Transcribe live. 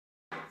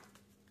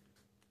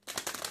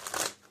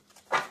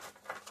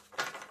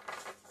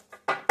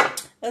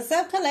What's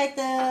up,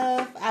 collective?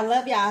 I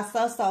love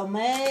y'all so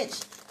much.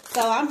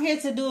 So I'm here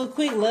to do a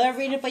quick love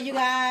reading for you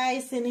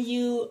guys. Sending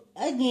you,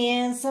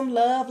 again, some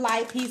love,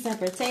 light, peace, and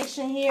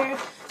protection here.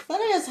 So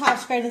let's just hop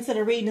straight into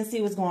the reading and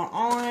see what's going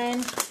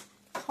on.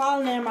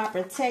 Calling in my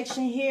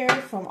protection here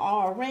from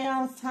all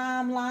realms,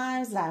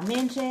 timelines,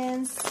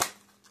 dimensions.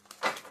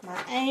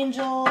 My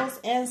angels,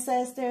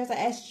 ancestors, I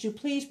ask that you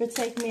please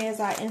protect me as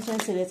I enter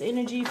into this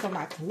energy for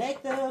my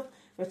collective.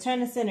 Return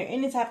to sender.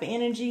 Any type of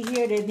energy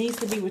here that needs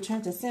to be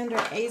returned to sender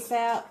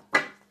ASAP.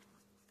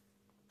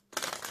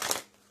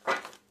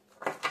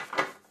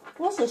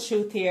 What's the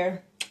truth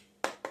here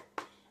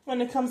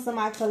when it comes to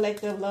my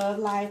collective love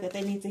life that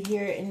they need to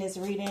hear in this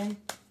reading?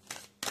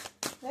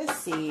 Let's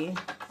see.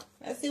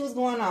 Let's see what's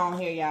going on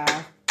here,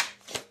 y'all.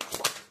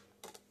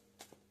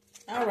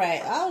 All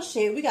right. Oh,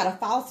 shit. We got a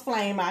false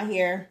flame out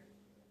here.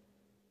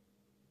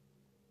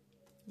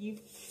 You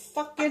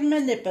fucking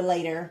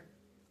manipulator.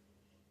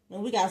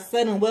 And we got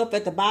sudden wealth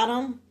at the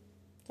bottom.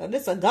 So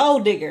this a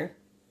gold digger.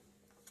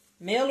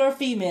 Male or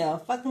female.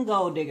 Fucking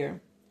gold digger.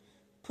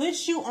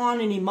 Puts you on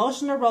an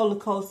emotional roller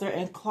coaster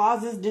and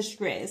causes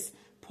distress.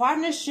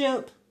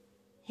 Partnership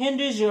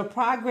hinders your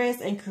progress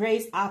and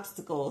creates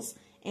obstacles.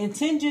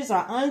 Intentions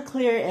are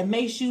unclear and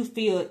makes you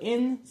feel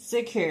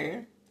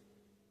insecure.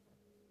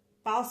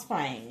 False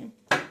flame.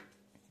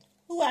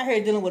 Who out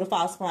here dealing with a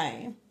false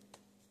flame?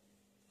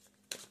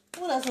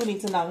 What else we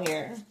need to know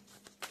here?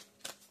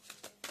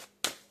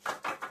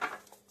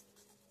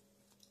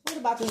 What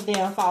about this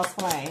damn false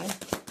flame?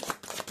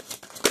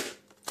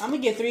 I'm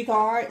going to get 3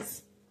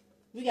 cards.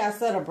 We got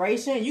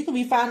celebration. You could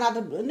be finding out.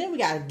 And then we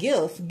got a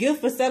gift. Gift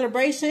for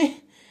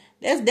celebration.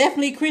 That's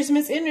definitely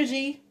Christmas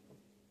energy.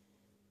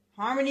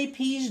 Harmony,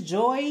 peace,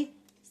 joy.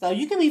 So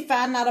you can be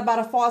finding out about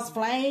a false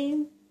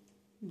flame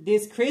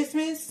this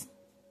Christmas.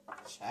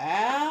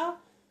 Child.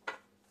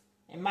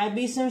 It might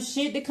be some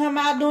shit to come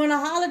out during the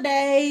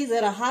holidays.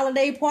 At a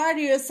holiday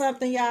party or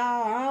something, y'all.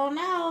 I don't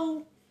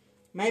know.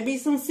 Maybe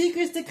some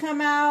secrets to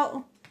come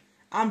out.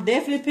 I'm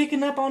definitely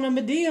picking up on a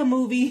Medea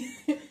movie.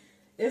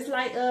 It's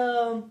like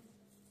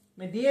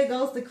Medea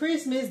Goes to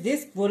Christmas.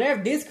 This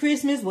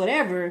Christmas,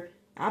 whatever.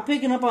 I'm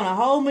picking up on a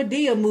whole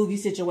Medea movie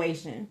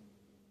situation.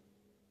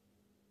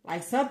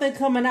 Like something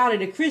coming out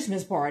at a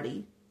Christmas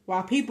party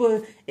while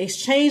people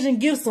exchanging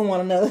gifts to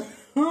one another.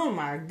 Oh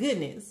my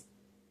goodness.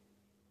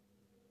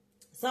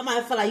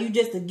 Somebody feel like you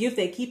just a gift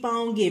that keep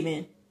on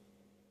giving.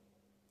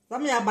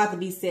 Some of y'all about to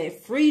be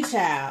set free,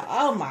 child.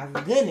 Oh my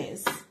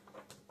goodness.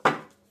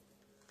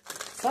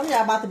 Some of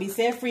y'all about to be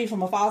set free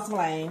from a false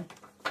flame.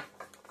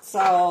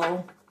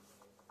 So,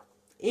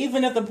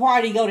 even if the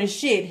party go to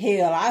shit,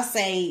 hell, I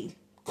say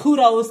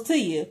kudos to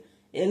you.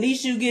 At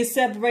least you get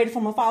separated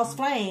from a false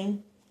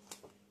flame.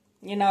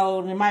 You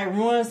know, they might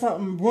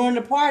ruin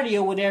the party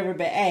or whatever,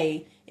 but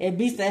hey, it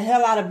beats the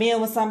hell out of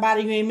being with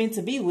somebody you ain't meant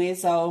to be with.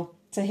 So,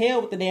 to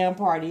hell with the damn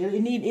party. It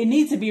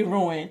needs to be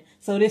ruined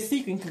so this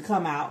secret can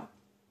come out.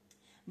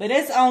 But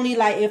that's only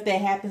like if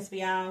that happens for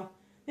y'all.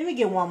 Let me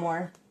get one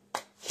more.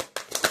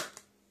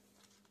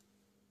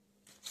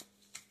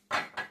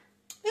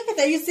 Look at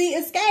that. You see,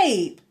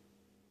 escape.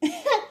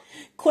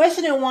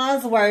 Questioning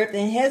one's worth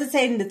and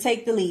hesitating to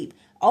take the leap.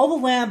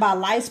 Overwhelmed by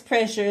life's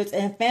pressures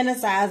and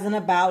fantasizing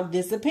about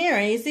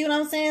disappearing. You see what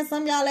I'm saying?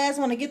 Some of y'all ass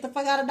want to get the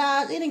fuck out of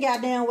Dodge any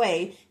goddamn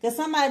way. Because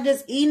somebody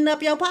just eating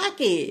up your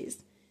pockets.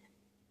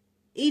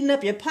 Eating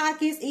up your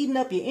pockets, eating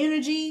up your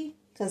energy.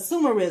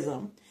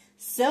 Consumerism.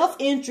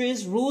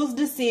 Self-interest rules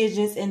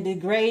decisions and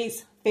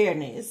degrades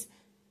fairness.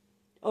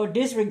 Or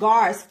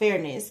disregards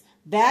fairness.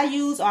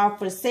 Values are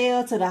for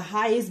sale to the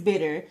highest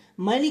bidder.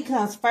 Money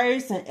comes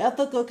first and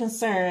ethical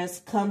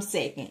concerns come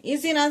second. You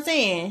see what I'm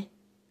saying?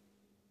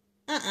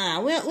 We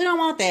don't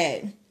want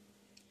that.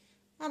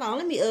 Hold on,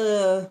 let me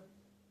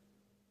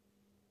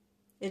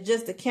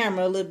adjust the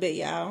camera a little bit,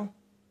 y'all.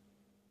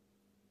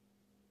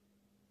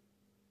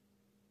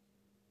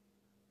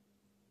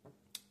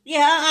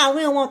 Yeah,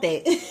 we don't want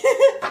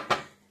that.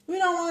 We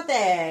don't want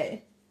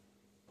that.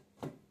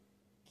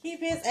 Keep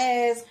his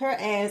ass, her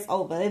ass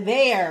over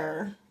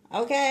there.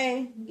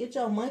 Okay? Get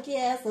your monkey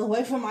ass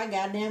away from my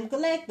goddamn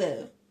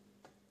collective.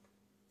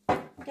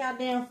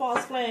 Goddamn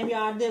false flame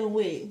y'all dealing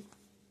with.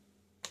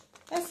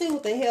 Let's see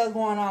what the hell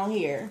going on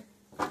here.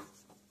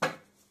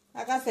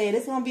 Like I said,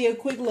 it's gonna be a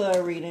quick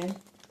love reading.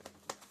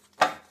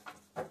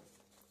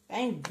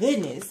 Thank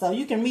goodness. So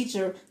you can meet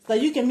your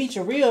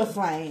real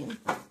flame.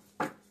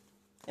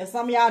 If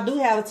some of y'all do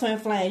have a twin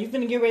flame, you're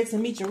finna get ready to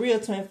meet your real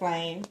twin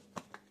flame.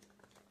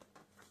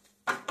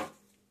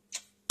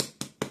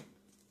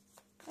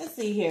 Let's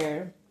see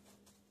here.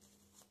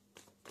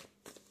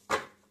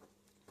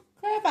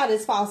 Clarify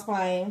this false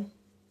flame.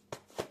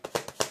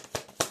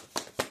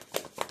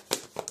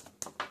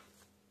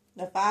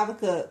 The 5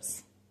 of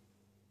Cups.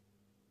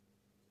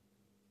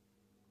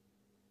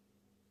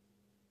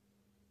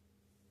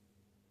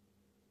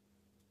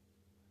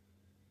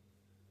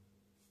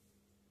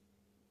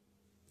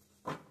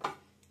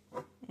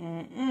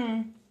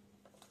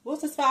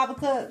 What's this 5 of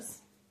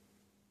Cups?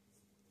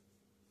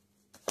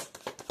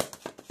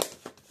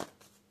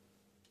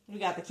 We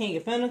got the King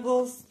of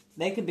Pentacles.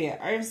 They could be an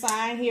earth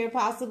sign here,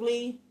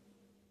 possibly.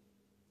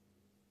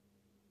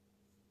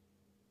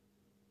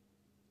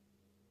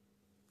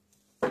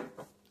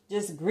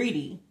 Just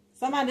greedy.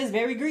 Somebody that's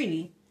very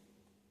greedy.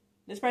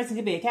 This person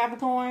could be a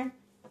Capricorn.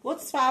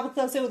 What's this Five of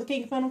Cups here with the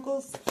King of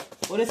Pentacles?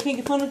 Well, this King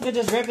of Pentacles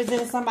just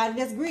representing somebody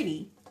that's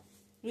greedy.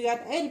 We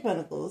got the Eight of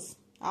Pentacles.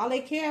 All they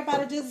care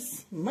about is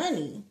just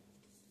money.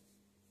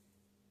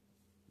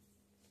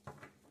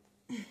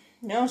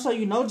 They don't show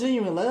you no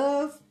genuine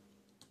love.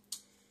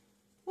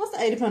 What's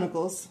the Eight of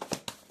Pentacles?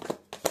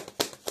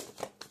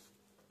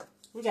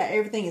 We got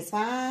everything is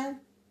fine.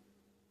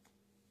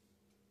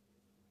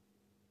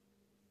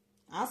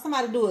 All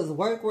somebody do is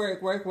work.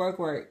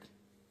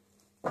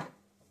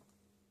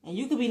 And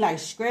you could be like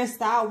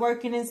stressed out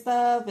working and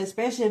stuff,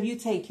 especially if you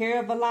take care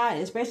of a lot,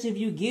 especially if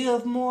you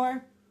give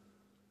more.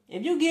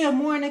 If you give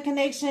more in a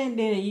connection,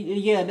 then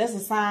yeah, that's a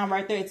sign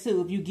right there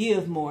too, if you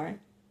give more.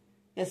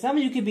 Because some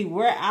of you could be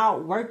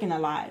out working a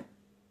lot,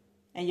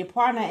 and your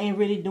partner ain't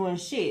really doing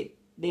shit.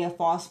 They're a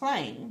false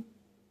flame.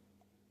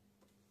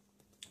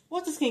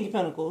 What's this King of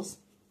Pentacles?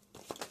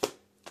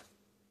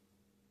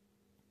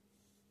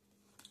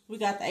 We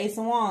got the Ace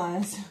of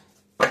Wands.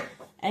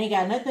 Ain't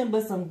got nothing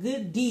but some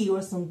good D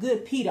or some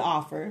good P to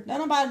offer. Don't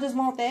nobody just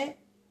want that.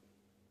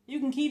 You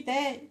can keep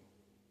that.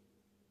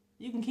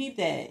 You can keep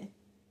that.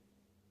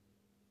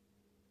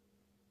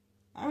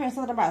 I read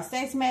something about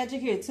sex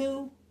magic here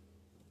too.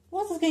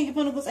 What's this King of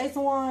Pentacles, Ace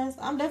of Wands?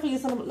 I'm definitely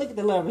getting something. Look at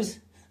the lovers.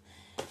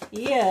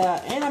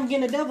 Yeah, and I'm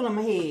getting a devil in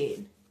my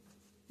head.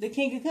 The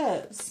King of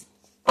Cups.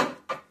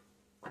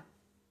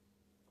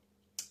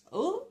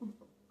 Ooh.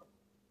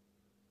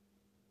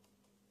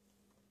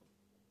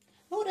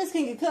 Who this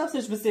King of Cups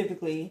is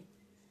specifically?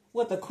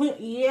 What the Queen?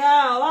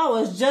 Yeah, I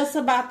was just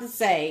about to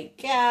say.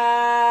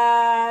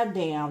 God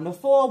damn. The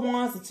Four of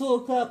Wands, the Two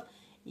of Cups.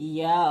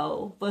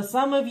 Yo. For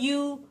some of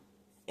you,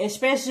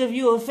 especially if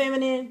you're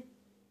feminine,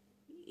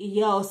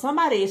 yo,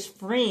 somebody is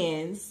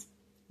friends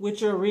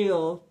with your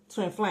real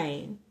twin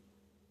flame.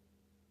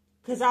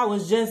 Because I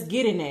was just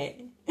getting that.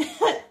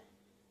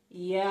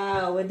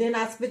 Yo, and then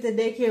I spit the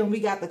deck here and we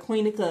got the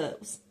Queen of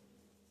Cups.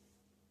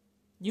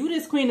 You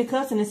this Queen of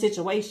Cups in a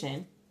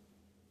situation.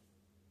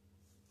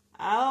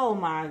 Oh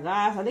my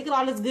gosh. Look at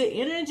all this good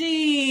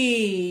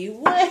energy.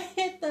 What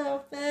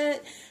the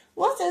fuck?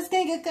 What's this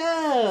King of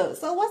Cups?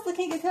 So what's the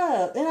King of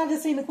Cups? Then I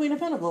just seen the Queen of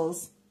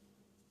Pentacles.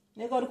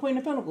 There go the Queen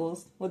of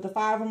Pentacles with the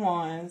Five of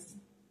Wands.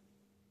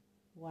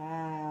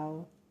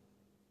 Wow.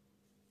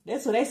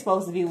 That's what they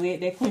supposed to be with,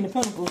 that Queen of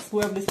Pentacles,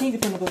 whoever this King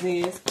of Pentacles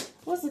is.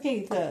 What's the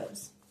King of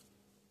Cups?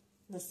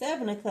 The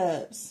Seven of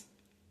Cups.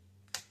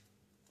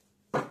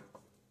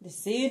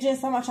 Decision.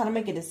 Somebody trying to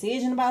make a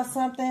decision about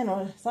something,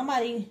 or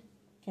somebody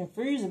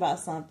confused about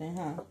something,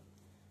 huh?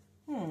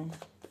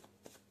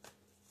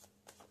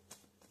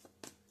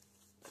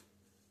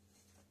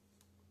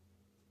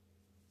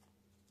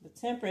 The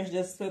Temperance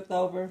just flipped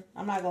over.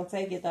 I'm not going to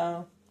take it,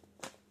 though.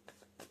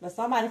 But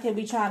somebody could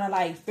be trying to,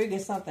 like, figure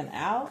something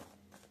out.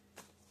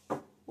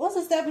 What's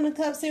the Seven of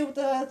Cups here with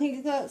the King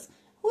of Cups?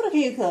 Who the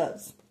King of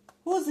Cups?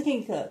 Who is the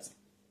King of Cups?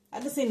 I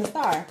just seen the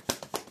star.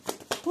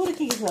 Who the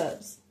King of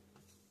Cups?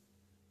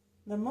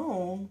 The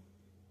Moon.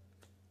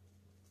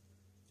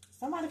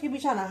 Somebody could be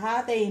trying to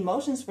hide their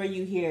emotions for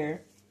you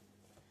here.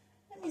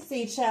 Let me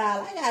see,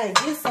 child. I gotta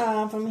get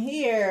some from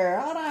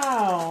here. Hold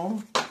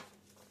on.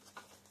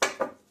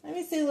 Let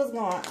me see what's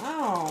going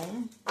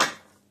on.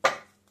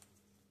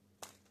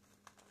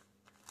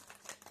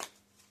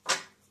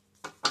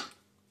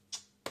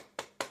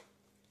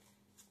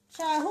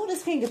 Child, who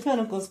does King of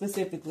Pentacles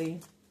specifically?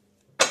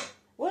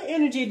 What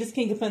energy does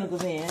King of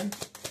Pentacles in?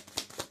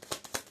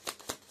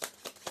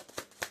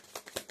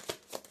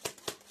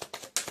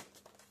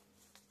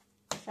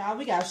 Child,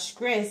 we got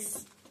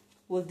stress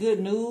with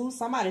good news.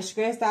 Somebody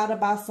stressed out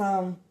about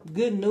some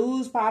good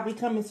news probably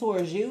coming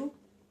towards you.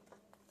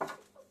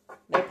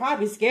 They're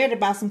probably scared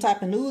about some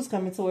type of news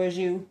coming towards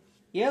you.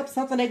 Yep,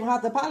 something they're going to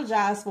have to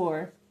apologize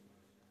for.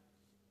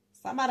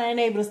 Somebody ain't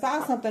able to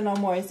start something no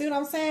more. You see what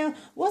I'm saying?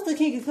 What's the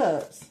King of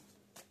Cups?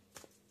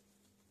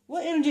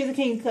 What energy is the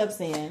King of Cups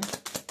in?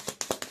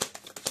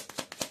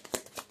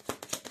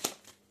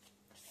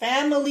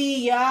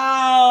 Family,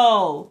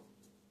 y'all.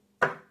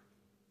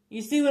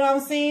 You see what I'm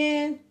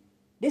saying?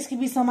 This could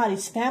be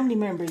somebody's family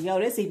member. Yo,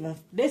 that's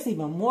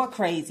even more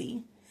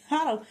crazy.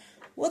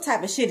 What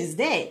type of shit is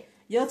that?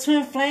 Your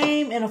twin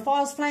flame and a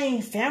false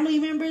flame family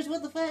members?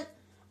 What the fuck?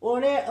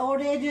 Or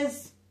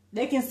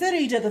they consider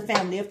each other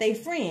family if they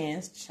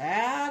friends.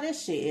 Child,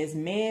 this shit is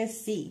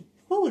messy.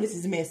 Ooh, this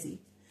is messy.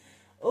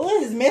 Oh,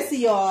 this is messy,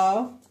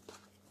 y'all.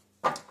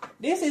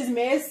 This is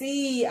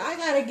messy. I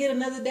gotta get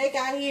another deck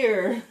out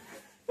here.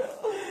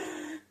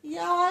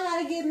 Y'all, I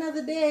gotta get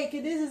another deck.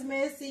 This is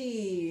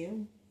messy.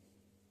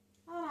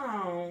 Hold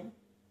on.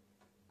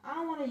 I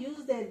don't want to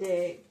use that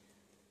deck.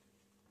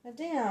 But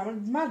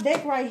damn, my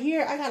deck right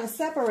here, I gotta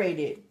separate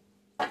it.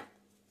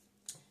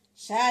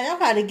 Child, y'all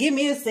gotta give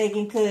me a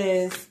second,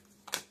 cause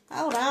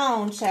hold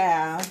on,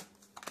 child.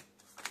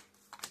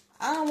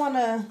 I don't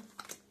wanna.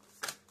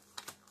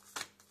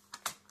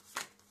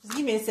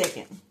 Give me a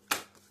second.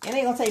 It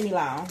ain't gonna take me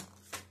long.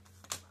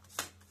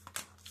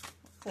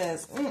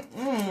 Cause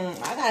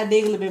I gotta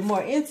dig a little bit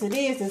more into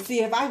this and see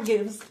if I can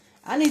get.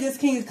 I need this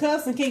King of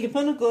Cups and King of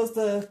Pentacles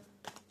to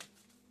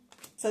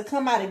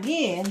come out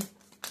again.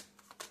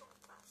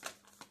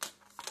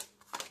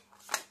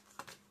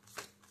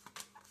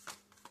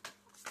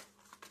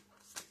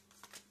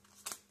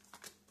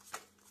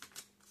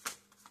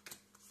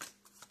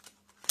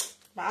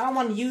 But I don't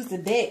want to use the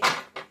deck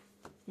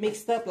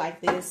mixed up like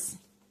this.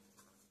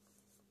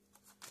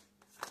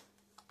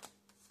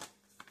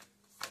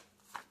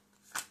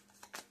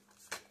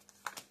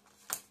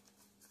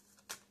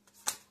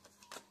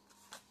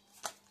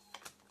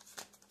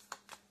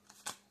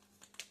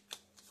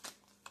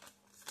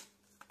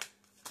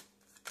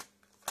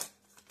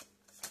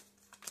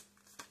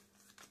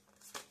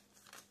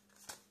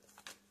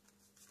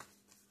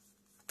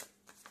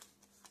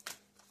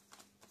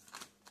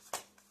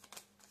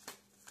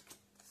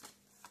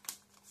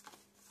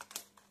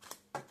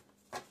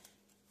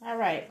 All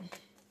right,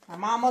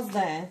 I'm almost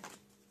done.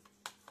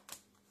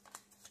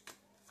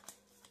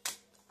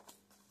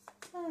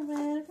 All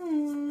right,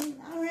 I'm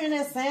hearing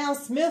that Sam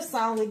Smith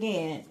song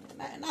again.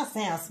 Not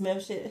Sam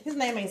Smith, shit. His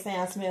name ain't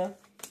Sam Smith.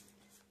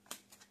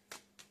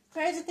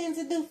 Crazy things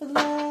to do for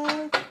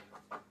love.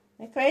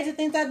 The crazy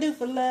things I do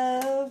for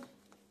love.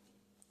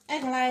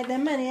 Acting like that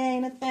money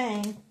ain't a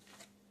thing.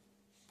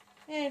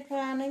 Ain't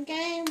fun and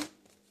game.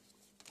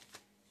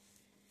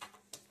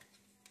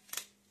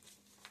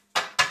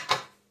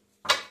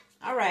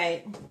 All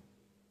right.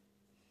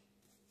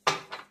 I'm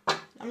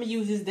going to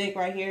use this deck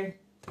right here.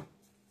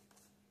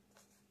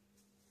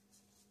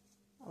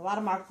 A lot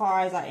of my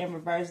cards are in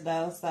reverse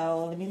though,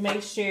 so let me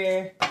make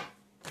sure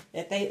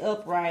that they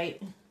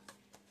upright.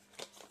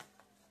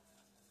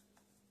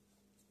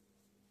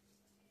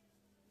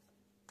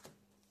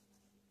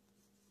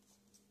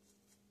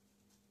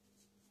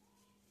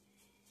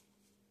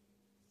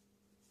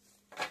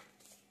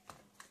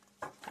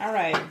 All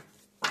right.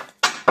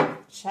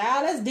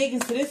 Child, let's dig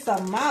into this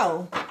some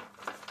more.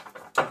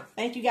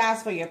 Thank you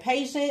guys for your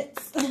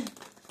patience.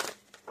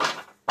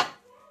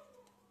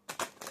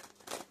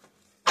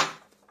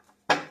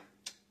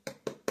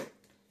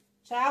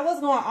 Child,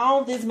 what's going on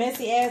with this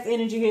messy ass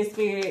energy here,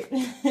 Spirit?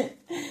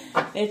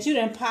 That you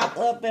done popped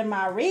up in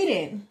my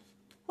reading.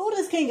 Who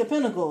this King of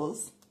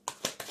Pentacles?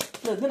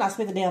 Look, then I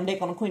spent the damn deck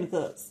on the Queen of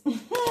Cups.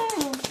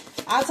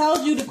 I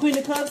told you the Queen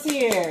of Cups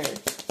here.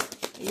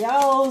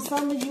 Yo,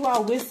 some of you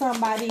are with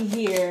somebody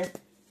here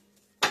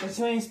that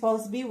you ain't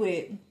supposed to be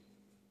with.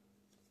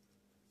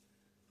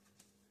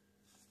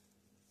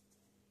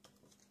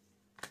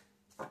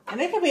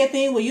 And it could be a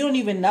thing where you don't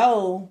even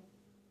know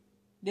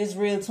this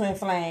real twin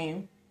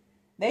flame.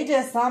 They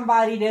just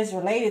somebody that's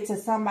related to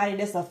somebody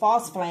that's a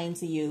false flame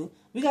to you.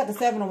 We got the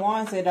Seven of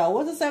Wands here though.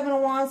 What's the Seven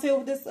of Wands here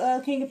with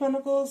this King of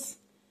Pentacles?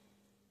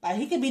 Like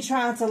he could be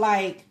trying to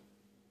like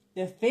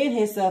defend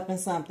himself in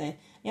something.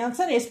 You know what I'm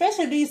telling you?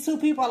 Especially if these two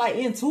people are like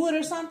into it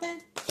or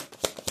something.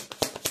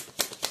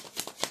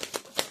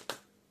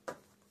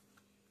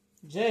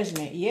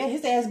 Judgment. Yeah,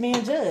 his ass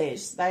being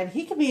judged. Like,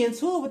 he could be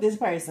into it with this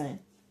person.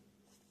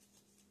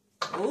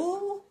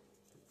 Ooh.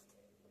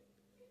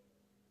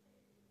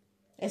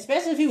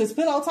 Especially if he was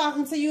pillow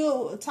talking to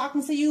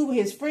you with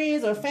his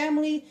friends or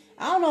family.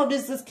 I don't know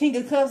if this King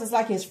of Cups is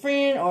like his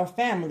friend or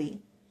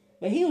family.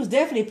 But he was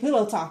definitely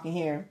pillow talking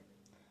here.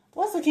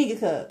 What's the King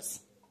of Cups?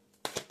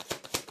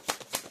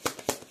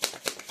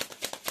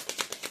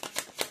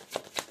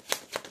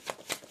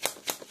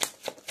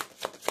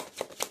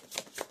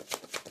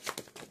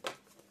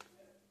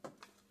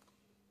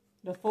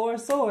 The Four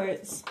of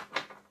Swords.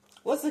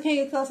 What's the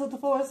King of Cups with the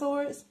Four of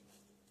Swords?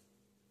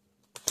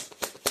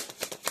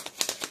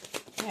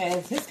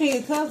 Yes, his King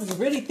of Cups is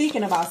really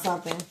thinking about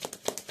something.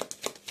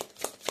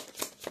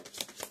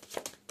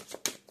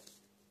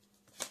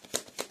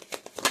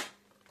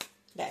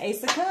 The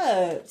Ace of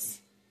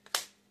Cups.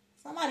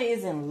 Somebody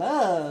is in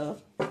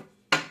love. I'm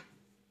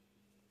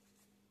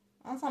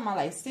talking about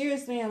like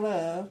seriously in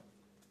love.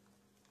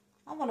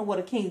 I wonder what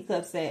a King of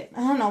Cups at.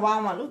 I don't know why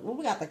I want.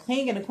 We got the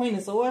King and the Queen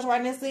of Swords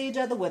right next to each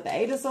other with the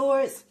Eight of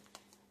Swords.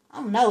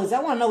 I'm nosy. I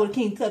want to know what the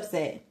King of Cups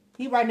at.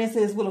 He right next to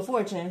his Wheel of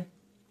Fortune.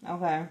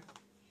 Okay.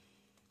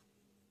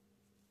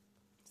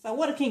 So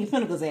what the King of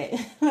Pentacles at?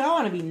 I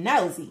want to be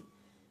nosy.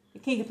 The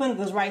King of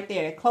Pentacles right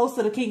there, close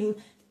to the King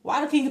of.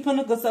 Why the King of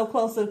Pentacles so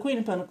close to the Queen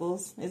of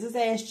Pentacles? Is his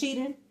ass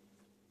cheating?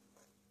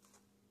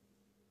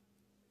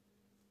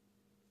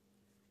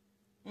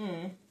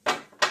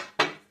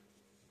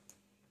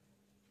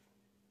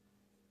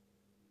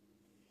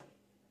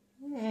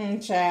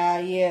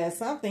 Child, yeah,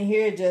 something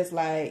here just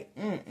like,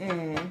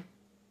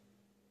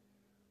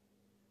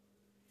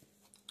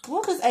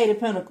 What is Eight of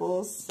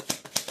Pentacles?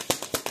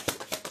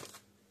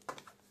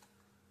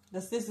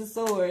 The Six of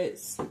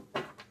Swords.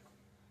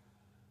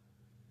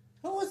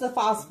 Who is the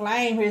false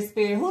flame here,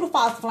 Spirit? Who the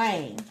false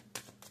flame?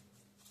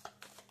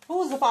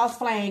 Who is the false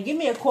flame? Give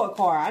me a court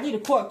card. I need a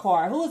court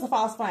card. Who is the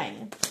false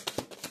flame?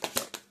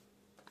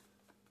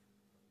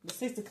 The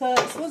Six of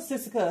Cups. Who's the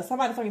Six of Cups?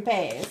 Somebody from your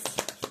past.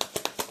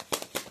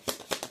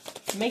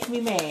 Make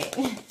me mad.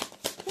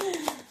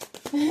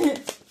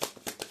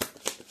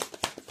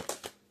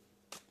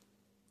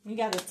 You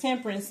got the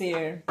Temperance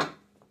here.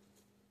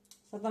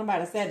 Something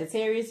about a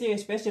Sagittarius here,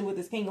 especially with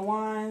this King of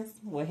Wands,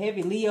 with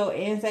heavy Leo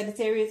and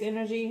Sagittarius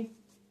energy.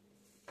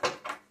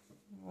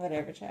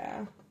 Whatever,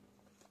 child.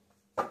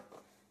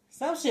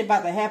 Some shit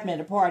about to happen at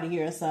the party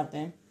here or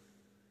something.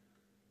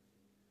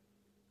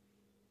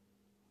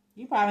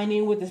 You probably ain't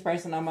even with this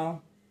person no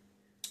more.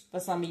 For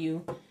some of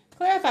you.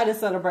 Clarify this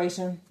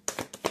celebration.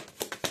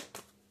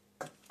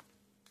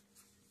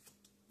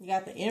 You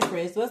got the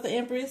Empress. What's the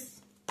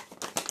Empress?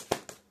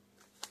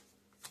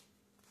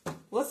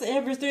 What's the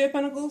Empress? Three of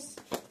Pentacles.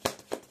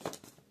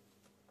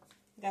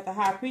 You got the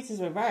High Priestess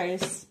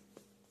reverse.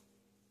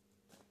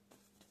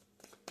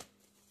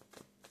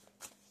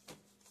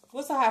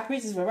 What's the High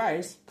Priestess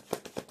reverse?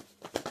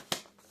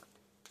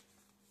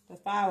 The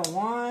Five of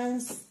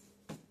Wands.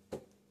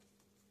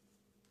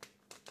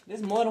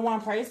 There's more than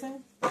one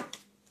person.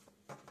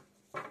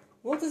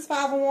 What's this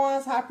Five of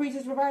Wands? High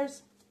Priestess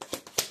reverse?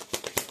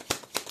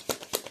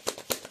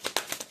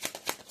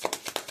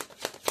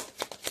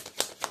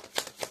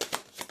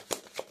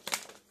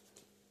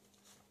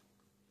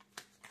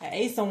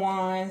 Ace of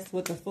Wands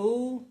with the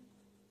Fool.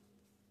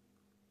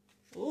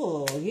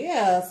 Oh,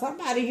 yeah.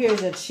 Somebody here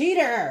is a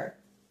cheater.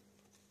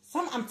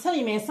 I'm telling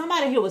you, man,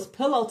 somebody here was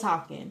pillow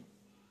talking.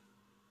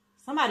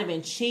 Somebody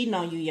been cheating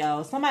on you,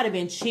 yo. Somebody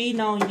been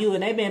cheating on you,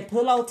 and they been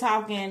pillow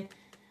talking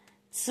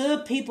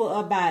to people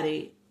about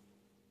it.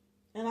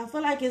 And I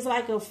feel like it's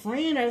like a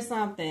friend or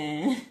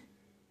something.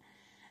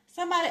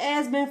 Somebody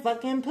has been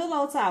fucking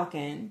pillow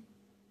talking.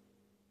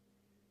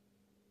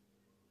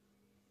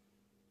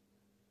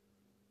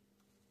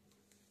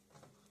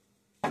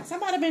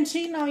 Somebody been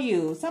cheating on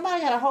you.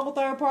 Somebody got a whole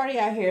third party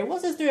out here.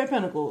 What's this Three of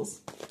Pentacles?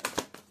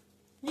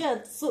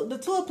 Yeah, so the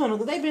Two of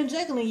Pentacles. They been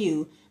juggling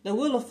you. The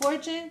Wheel of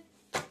Fortune.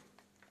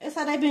 It's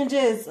how they been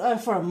just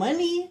for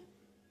money.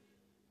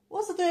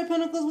 What's the Three of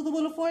Pentacles with the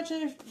Wheel of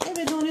Fortune? They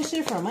been doing this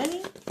shit for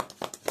money.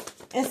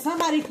 And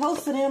somebody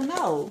close to them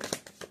know.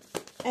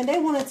 And they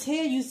want to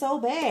tell you so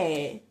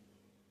bad.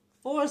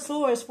 Four of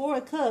Swords, Four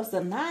of Cups,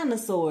 the Nine of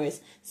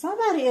Swords.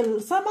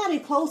 Somebody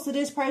close to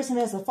this person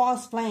as a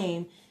false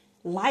flame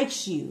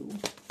likes you.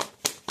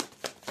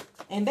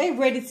 And they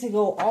ready to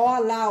go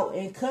all out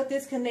and cut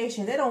this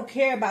connection. They don't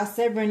care about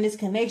severing this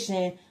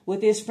connection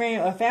with this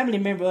friend or family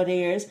member of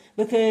theirs.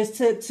 Because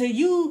to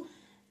you,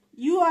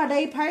 you are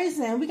their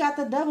person. We got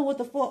the Devil with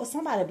the Four.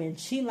 Somebody been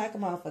cheating like a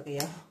motherfucker,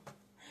 y'all.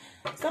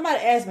 Somebody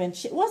has been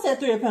cheating. What's that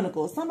Three of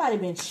Pentacles? Somebody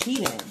been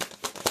cheating.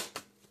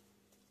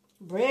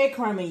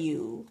 Breadcrumbing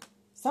you.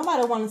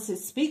 Somebody wanted to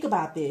speak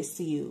about this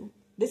to you.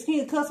 This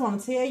King of Cups want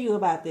to tell you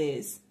about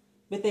this.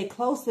 But they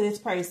close to this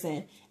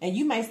person. And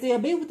you may still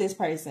be with this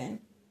person.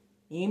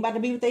 You ain't about to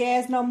be with their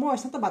ass no more.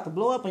 Something about to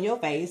blow up in your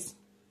face.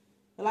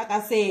 But like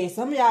I said,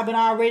 some of y'all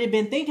already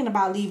been thinking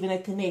about leaving a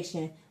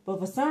connection. But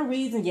for some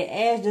reason, your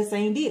ass just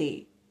ain't did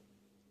it.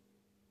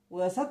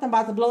 Well, something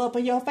about to blow up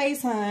in your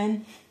face,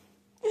 hun.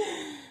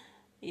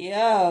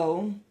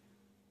 Yo.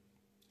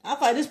 I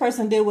thought this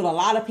person did with a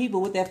lot of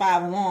people with that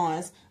Five of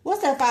Wands.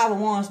 What's that Five of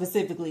Wands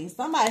specifically?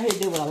 Somebody here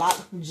did with a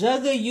lot.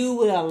 Juggle you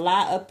with a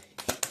lot of...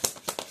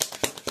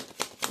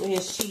 With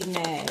his cheating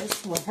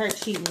ass. With her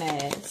cheating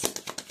ass.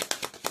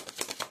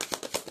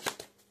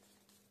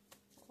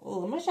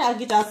 Oh, make sure y'all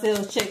get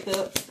yourselves checked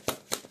up.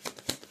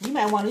 You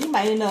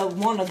might end up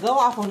wanting to go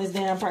off on this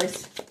damn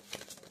person.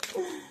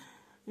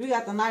 We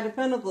got the Knight of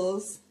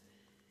Pentacles.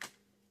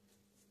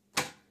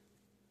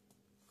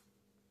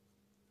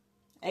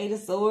 Eight of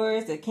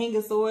Swords, the King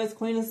of Swords,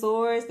 Queen of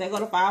Swords. They go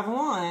to Five of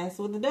Wands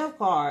with the Death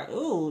card.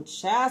 Ooh,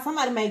 child.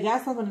 Somebody may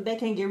got something that they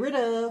can't get rid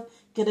of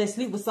because they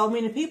sleep with so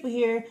many people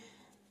here.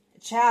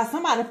 Child,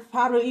 somebody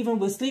probably even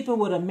was sleeping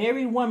with a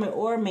married woman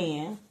or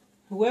man.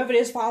 Whoever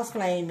this false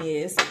flame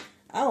is.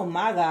 Oh,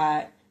 my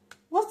God.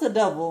 What's the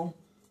Devil?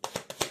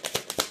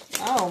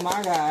 Oh,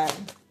 my God.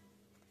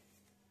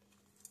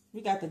 We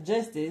got the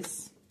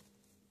Justice.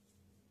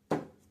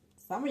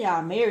 Some of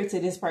y'all married to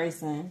this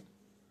person.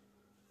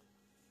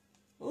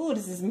 Ooh,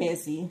 this is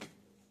messy.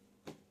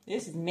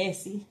 This is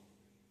messy.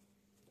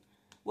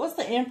 What's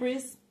the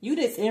Empress? You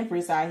this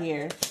Empress out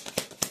here.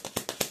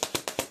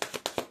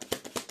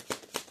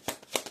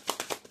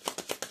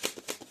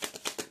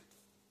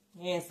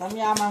 Yeah, some of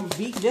y'all might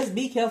just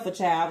be careful,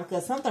 child,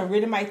 because something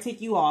really might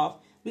tick you off.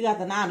 We got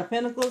the Nine of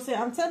Pentacles here.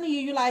 I'm telling you,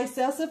 you like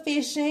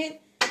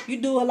self-sufficient.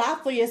 You do a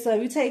lot for yourself.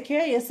 You take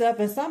care of yourself,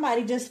 and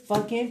somebody just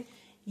fucking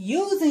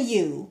using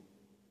you.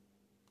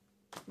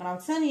 But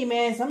I'm telling you,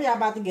 man, some of y'all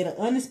about to get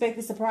an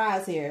unexpected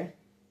surprise here.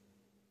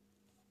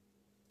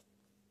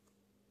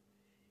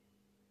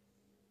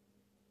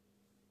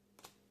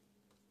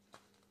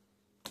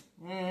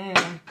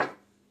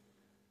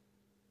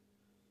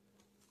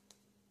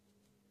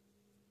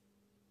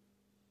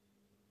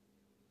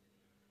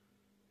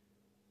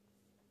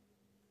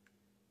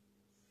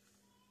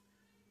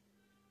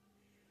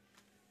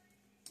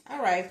 All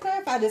right,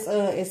 clarify this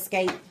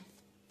escape.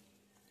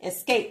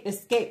 Escape,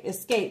 escape,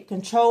 escape.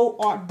 Control,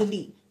 Alt,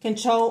 delete.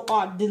 Control,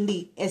 Alt,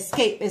 delete.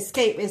 Escape,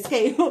 escape,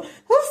 escape. Who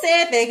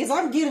said that? Because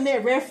I'm getting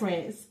that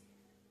reference.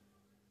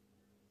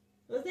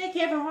 Was that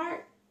Kevin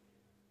Hart?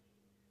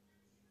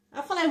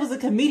 I feel like it was a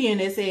comedian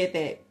that said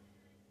that.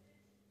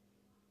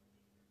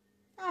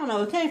 I don't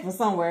know. It came from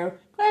somewhere.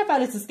 Clarify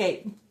this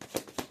escape.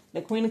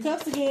 The Queen of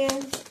Cups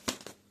again.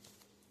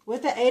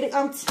 With the 8,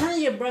 I'm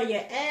telling you, bro, your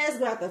ass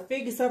gonna have to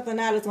figure something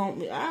out. It's gonna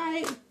be all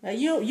right. Like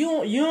you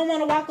don't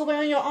want to walk away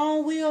on your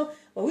own will,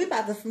 but we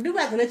about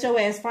to let your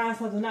ass find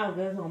something out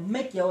that's gonna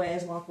make your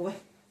ass walk away.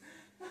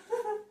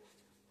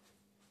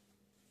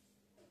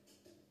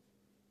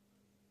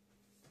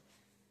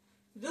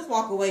 Just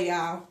walk away,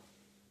 y'all.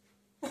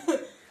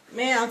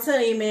 Man, I'm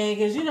telling you, man,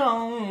 because you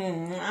know,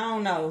 I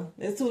don't know.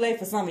 It's too late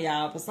for some of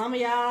y'all, but some of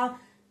y'all,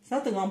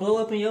 something gonna blow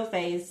up in your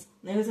face,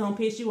 and it's gonna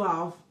piss you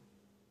off.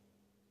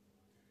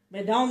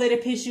 But don't let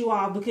it piss you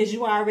off because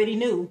you already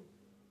knew.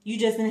 You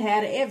just didn't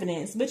have the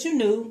evidence, but you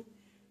knew.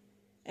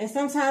 And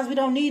sometimes we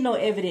don't need no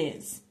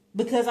evidence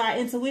because our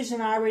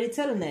intuition already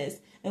telling us.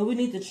 And we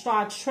need to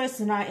try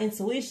trusting our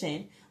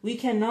intuition. We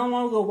can no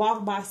longer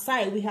walk by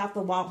sight. We have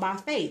to walk by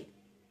faith.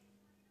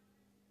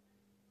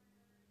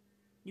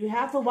 You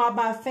have to walk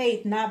by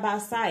faith, not by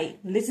sight.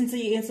 Listen to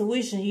your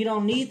intuition. You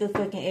don't need the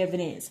fucking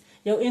evidence.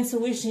 Your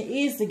intuition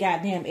is the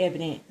goddamn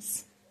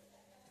evidence.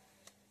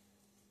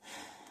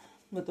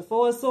 With the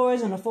 4 of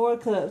Swords and the 4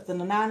 of Cups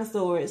and the 9 of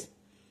Swords.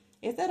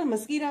 Is that a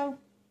mosquito?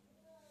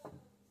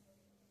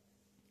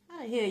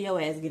 How the hell your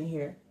ass getting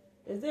here?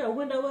 Is there a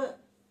window up?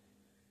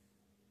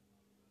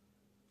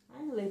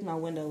 I ain't left my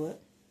window up.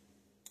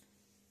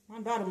 My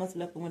daughter must have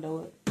left the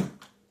window up.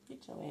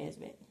 Get your ass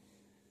back.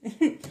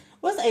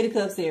 What's the 8 of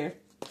Cups here?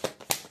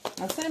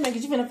 I'm saying, man,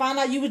 because you're going to find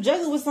out you were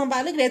juggling with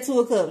somebody. Look at that 2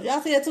 of Cups. Y'all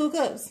see that 2 of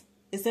Cups?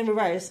 It's in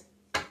reverse.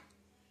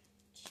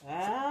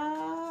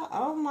 Child.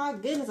 Oh my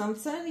goodness, I'm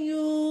telling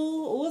you.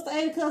 What's the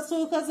 8 of Cups, 2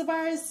 of Cups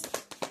reverse?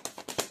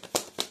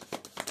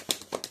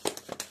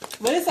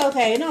 But it's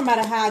okay. No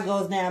matter how it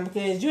goes down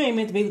because you ain't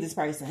meant to be with this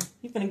person.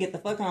 You finna get the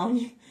fuck on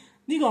you.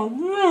 You gonna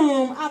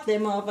room out that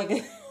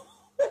motherfucker.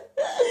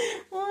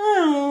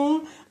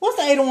 What's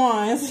the 8 of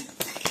Wands?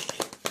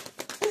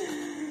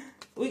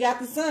 We got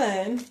the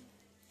Sun.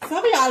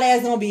 Some of y'all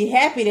ass gonna be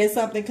happy that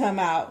something come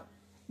out.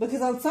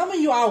 Because some of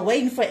you are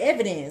waiting for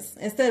evidence.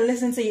 Instead of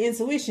listening to your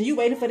intuition, you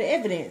waiting for the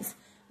evidence.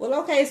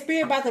 Well, okay,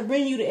 Spirit about to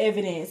bring you the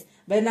evidence.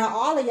 But not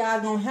all of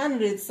y'all gonna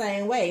handle it the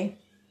same way.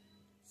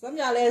 Some of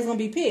y'all ass gonna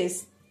be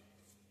pissed.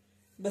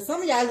 But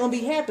some of y'all gonna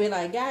be happy.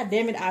 Like, God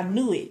damn it, I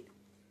knew it.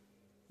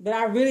 But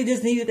I really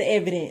just needed the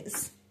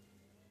evidence.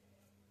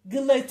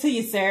 Good luck to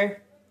you,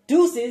 sir.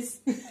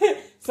 Deuces.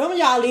 Some of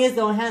y'all is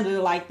gonna handle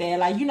it like that.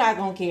 Like, you're not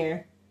gonna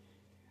care.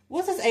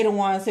 What's this 8 of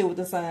Wands here with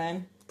the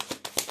Sun?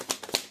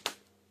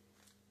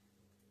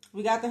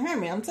 We got the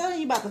Hermit. I'm telling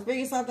you about to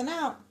figure something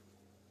out.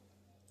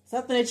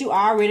 Something that you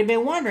already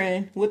been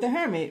wondering with the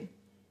Hermit.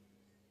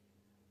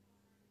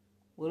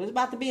 Well, it's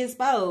about to be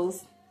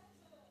exposed.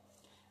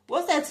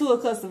 What's that 2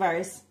 of Cups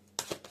reverse?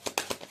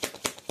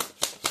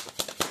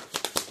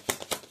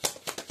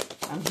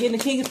 I'm getting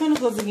the King of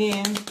Pentacles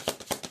again.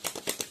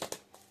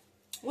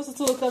 What's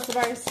the 2 of Cups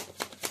reverse?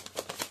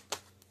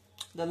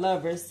 The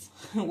Lovers.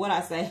 What'd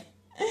I say?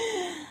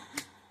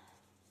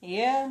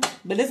 Yeah,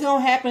 but it's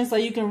gonna happen so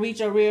you can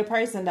reach your real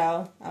person,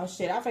 though. Oh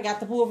shit, I forgot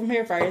to pull from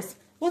here first.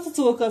 What's the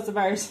 2 of Cups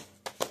reverse?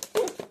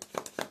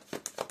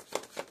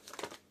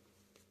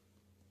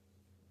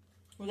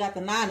 We got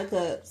the 9 of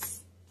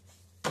Cups.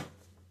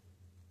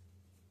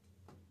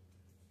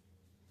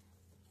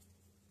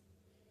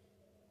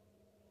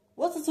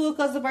 What's the 2 of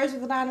Cups reverse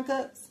with the 9 of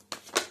Cups?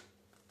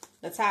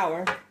 The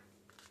Tower.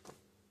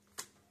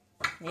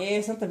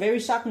 Yeah, something very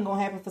shocking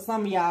gonna happen for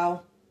some of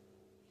y'all.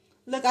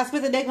 Look, I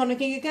spent the deck on the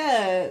King of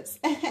Cups.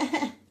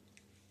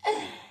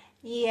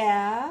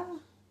 Yeah.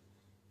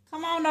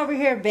 Come on over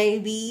here,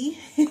 baby.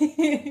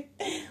 We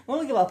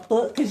don't give a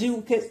fuck because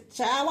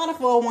child, why the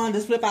 401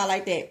 just flip out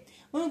like that?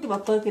 We don't give a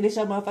fuck if it's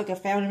your motherfucking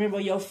family member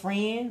or your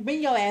friend.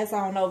 Bring your ass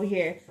on over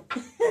here.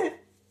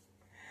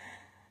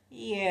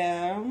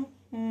 Yeah.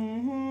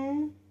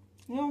 We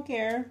don't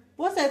care.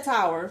 What's that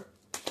Tower?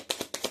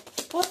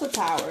 What's the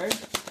Tower?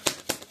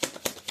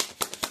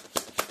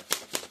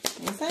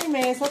 Say,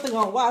 man, something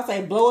gonna, well, I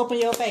say, blow up in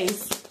your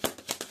face.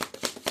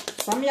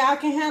 Some of y'all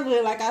can handle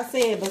it, like I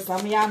said, but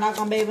some of y'all not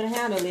gonna be able to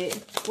handle it.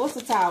 What's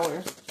the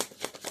Tower?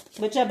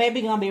 But your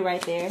baby gonna be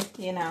right there,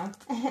 you know.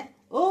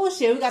 Oh,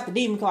 shit, we got the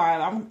Demon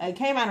card. It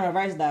came out in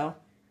reverse, though.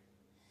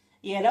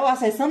 Yeah, that's why I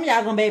say some of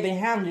y'all gonna be able to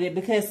handle it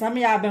because some of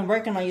y'all been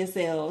working on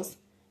yourselves.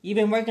 You've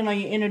been working on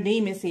your inner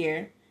demons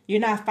here.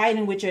 You're not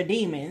fighting with your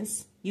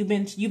demons. You've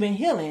been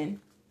healing.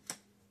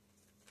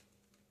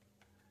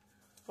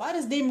 Why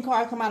does Demon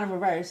card come out in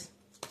reverse?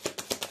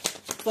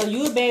 So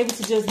you'll be able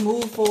to just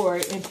move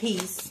forward in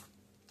peace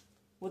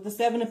with the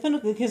 7 of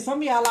Pentacles because some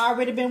of y'all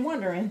already been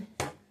wondering.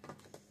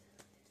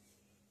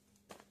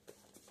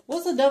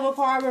 What's the Devil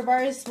card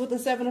reverse with the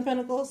 7 of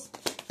Pentacles?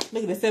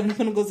 Look at the 7 of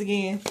Pentacles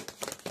again.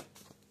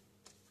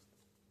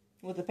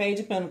 With the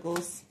Page of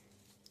Pentacles.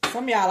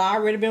 Some of y'all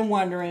already been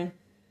wondering.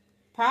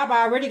 Probably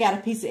already got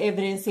a piece of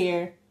evidence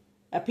here.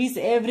 A piece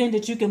of evidence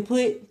that you can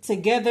put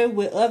together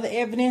with other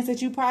evidence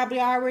that you probably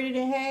already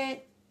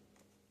had.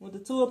 With the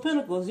Two of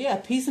Pentacles. Yeah,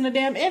 piecing the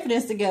damn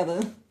evidence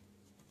together.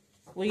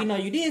 Well, you know,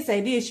 you did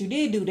say this. You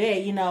did do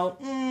that, you know.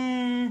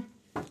 And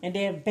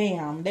then,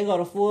 bam. They go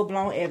to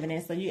full-blown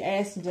evidence. So you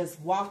ask to just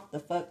walk the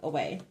fuck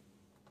away.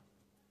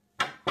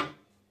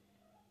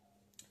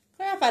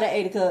 Clarify the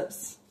Eight of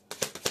Cups.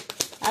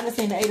 I just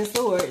seen the Eight of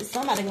Swords.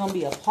 Somebody gonna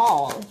be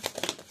appalled.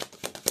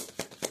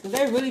 Because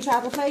they really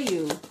tried to play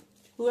you.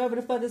 Whoever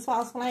the fuck this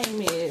false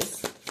flame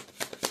is.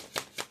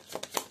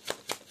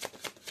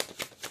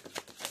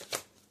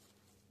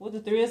 With the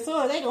Three of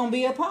Swords, they gonna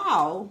be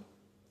appalled.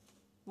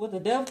 With the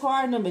Death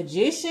card and the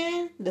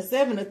Magician, the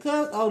Seven of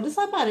Cups. Oh, this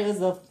somebody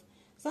is a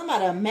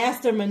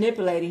master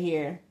manipulator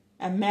here.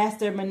 A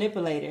master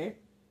manipulator.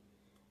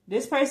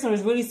 This person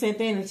was really sent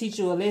in to teach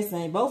you a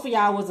lesson. Both of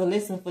y'all was a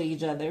lesson for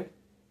each other.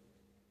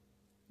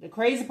 The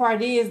crazy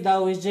part is,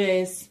 though, is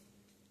just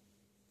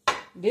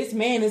this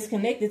man is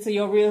connected to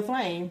your real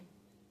flame.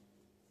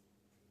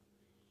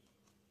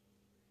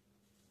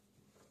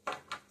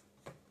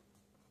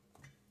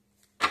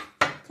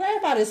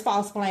 Clarify this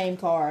false flame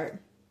card.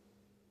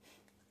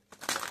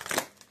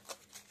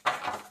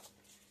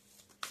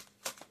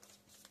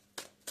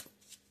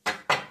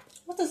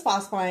 What's this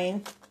false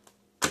flame?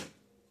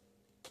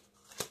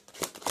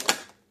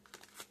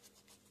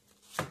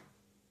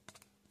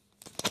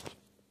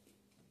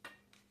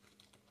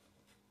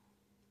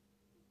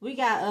 We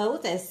got,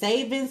 what's that?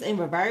 Savings in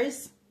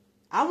reverse.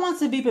 I want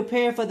to be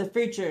prepared for the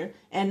future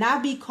and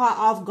not be caught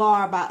off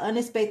guard by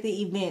unexpected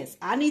events.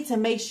 I need to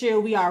make sure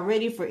we are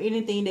ready for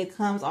anything that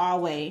comes our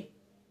way.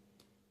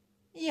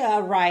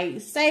 Yeah,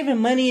 right. Saving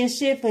money and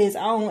shit for his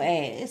own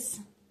ass.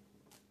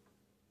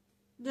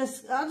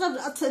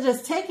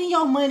 Just taking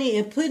your money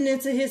and putting it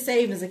into his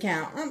savings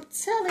account. I'm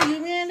telling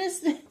you, man,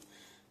 this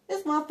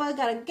motherfucker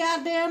got a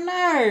goddamn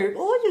nerve.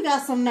 Oh, you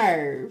got some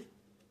nerve.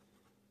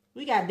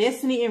 We got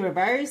Destiny in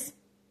reverse.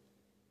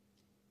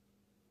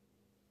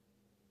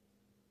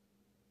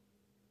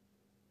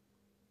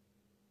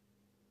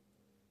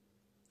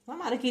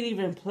 Somebody could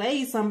even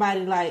play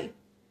somebody like...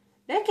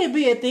 That could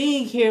be a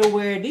thing here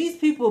where these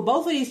people,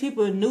 both of these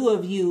people knew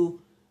of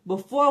you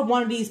before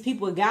one of these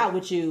people got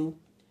with you.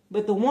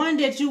 But the one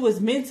that you was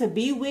meant to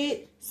be with,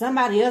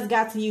 somebody else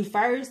got to you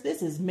first.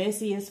 This is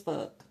messy as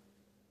fuck.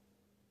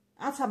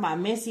 I'm talking about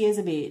messy as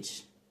a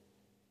bitch.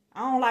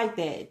 I don't like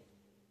that.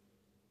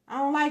 I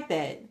don't like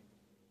that.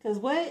 Because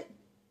what?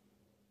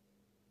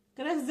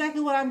 Because that's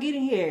exactly what I'm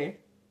getting here.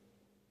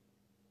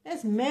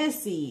 That's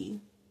messy.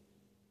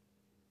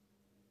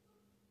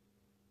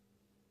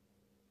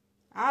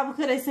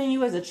 Could they send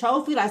you as a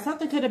trophy? Like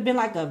something could have been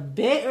like a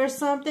bet or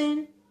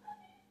something.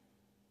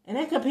 And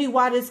that could be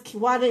why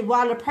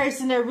the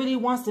person that really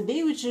wants to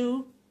be with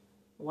you,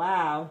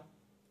 wow,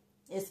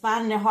 is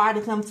finding it hard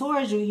to come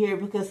towards you here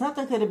because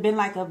something could have been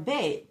like a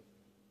bet.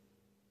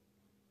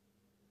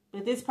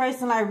 But this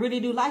person like really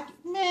do like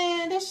you.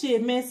 Man, that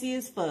shit messy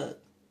as fuck.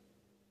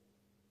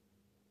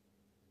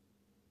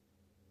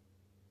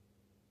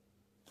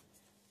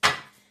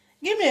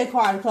 Give me a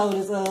card to close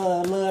this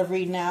love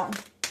reading out.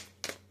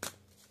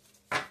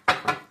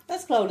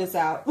 Let's close this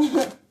out.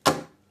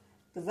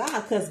 Because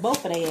I'll cuss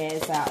both of their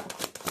ass out.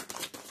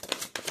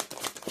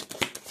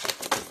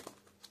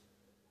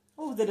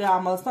 What was it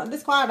almost?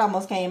 This card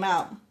almost came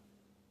out.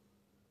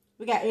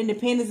 We got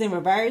Independence in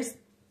reverse.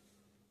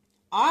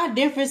 Our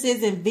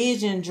differences in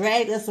vision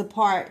dragged us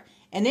apart.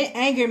 And it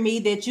angered me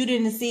that you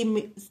didn't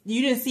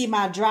see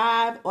my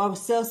drive or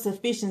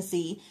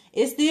self-sufficiency.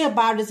 It still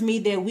bothers me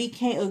that we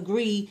can't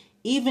agree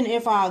even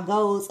if our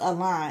goals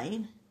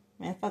align.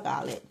 Man, fuck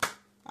all that.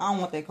 I don't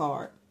want that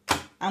card.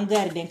 I'm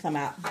glad it didn't come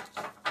out.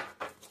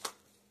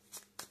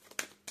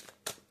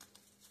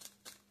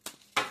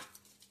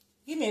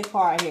 Give me a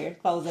card here.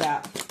 Close it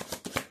out.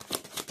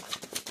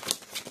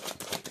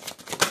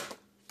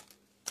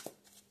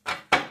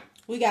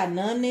 We got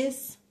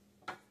numbness.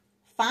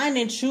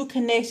 Finding true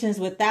connections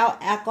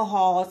without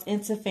alcohol's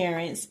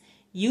interference.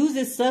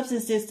 Uses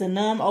substances to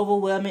numb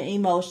overwhelming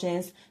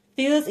emotions.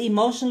 Feels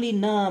emotionally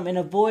numb and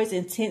avoids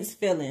intense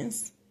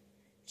feelings.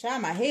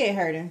 Child, my head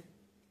hurting.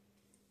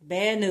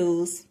 Bad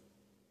news.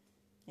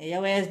 And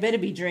your ass better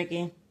be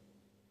drinking.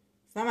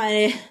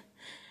 Somebody...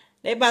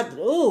 They about to,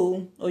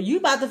 ooh, or you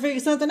about to figure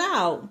something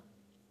out.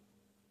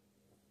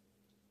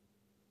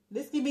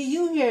 This could be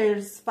you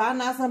here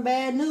finding out some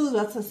bad news.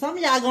 Some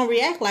of y'all gonna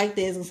react like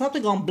this and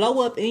something gonna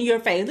blow up in your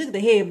face. Look at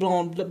the head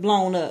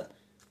blown up.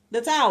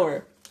 The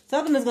tower.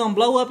 Something is gonna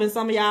blow up in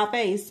some of y'all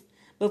face.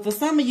 But for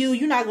some of you,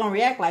 you're not gonna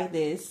react like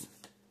this.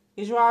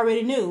 Because you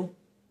already knew.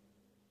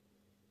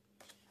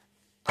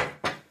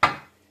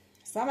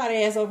 Somebody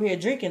ass over here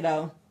drinking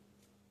though.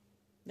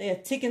 They're a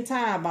ticking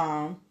time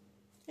bomb.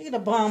 Look at the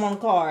bomb on the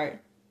card.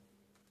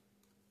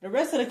 The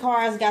rest of the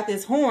cards got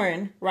this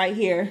horn right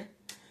here.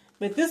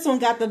 But this one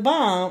got the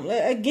bomb.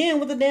 Again,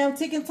 with the damn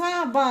ticking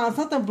time bomb.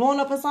 Something blowing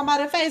up in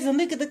somebody's face. And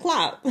look at the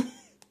clock.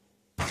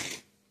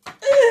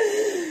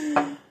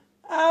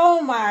 Oh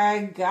Oh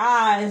my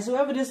gosh.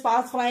 Whoever this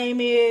false flame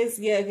is,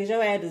 yeah, because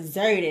your ass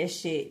deserve that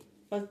shit.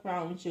 What's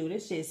wrong with you?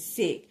 This shit's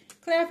sick.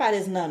 Clarify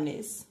this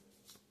numbness.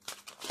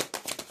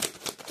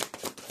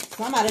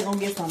 Somebody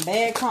gonna get some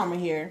bad karma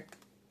here.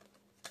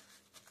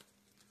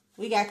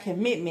 We got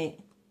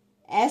commitment.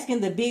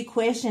 Asking the big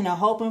question or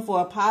hoping for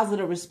a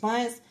positive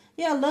response.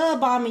 Yeah, love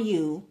bombing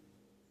you.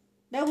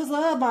 That was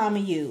love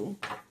bombing you.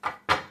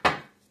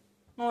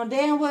 Oh,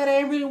 damn well they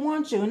didn't really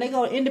want you. And they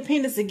go to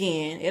independence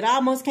again. It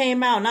almost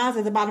came out. Now it's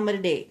at the bottom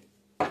of the deck.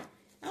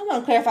 I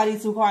want to clarify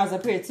these two cards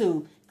up here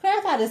too.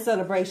 Clarify this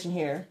celebration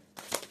here.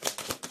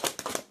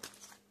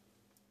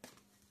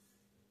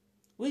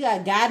 We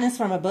got guidance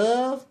from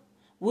above.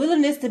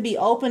 Willingness to be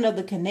open of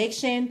the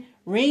connection.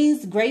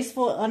 Rings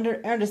graceful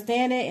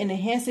understanding and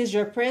enhances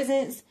your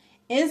presence.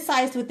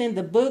 Insights within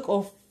the book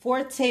or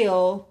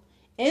foretell.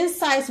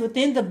 Insights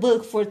within the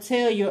book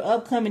foretell your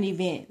upcoming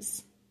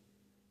events.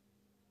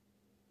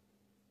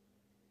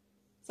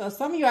 So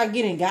some of you are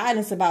getting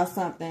guidance about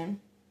something.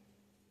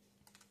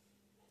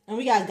 And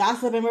we got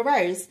gossip in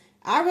reverse.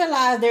 I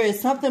realize there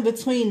is something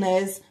between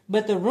us,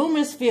 but the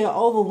rumors feel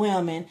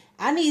overwhelming.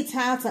 I need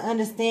time to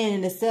understand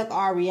and accept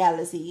our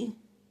reality.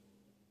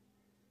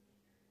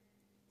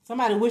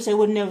 Somebody wish they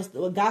would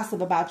never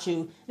gossip about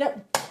you.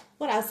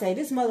 What I say,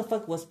 this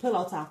motherfucker was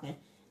pillow talking.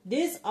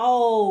 This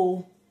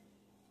old,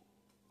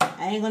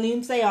 I ain't gonna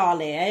even say all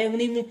that. I ain't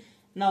gonna even,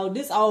 no,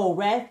 this old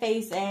rat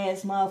face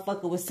ass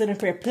motherfucker was sitting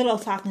there pillow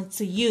talking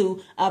to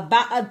you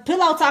about,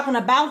 pillow talking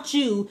about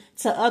you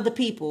to other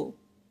people.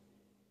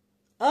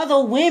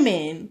 Other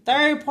women,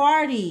 third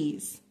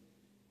parties,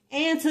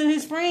 and to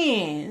his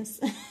friends.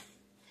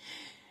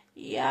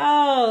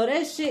 Yo,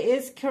 that shit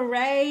is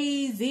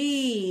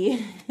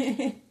crazy.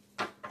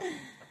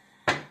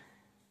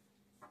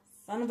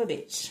 Son of a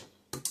bitch.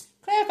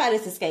 Clarify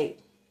this escape.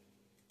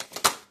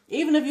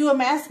 Even if you were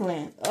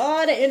masculine.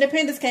 Oh, the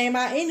independence came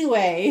out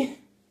anyway.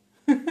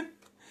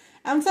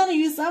 I'm telling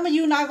you, some of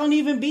you not going to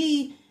even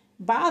be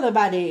bothered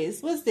by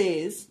this. What's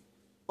this?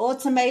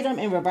 Ultimatum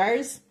in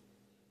reverse.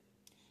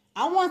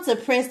 I want to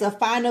press the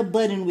final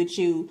button with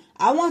you.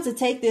 I want to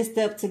take this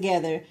step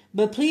together.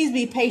 But please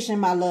be patient,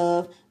 my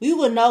love. We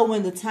will know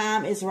when the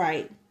time is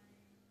right.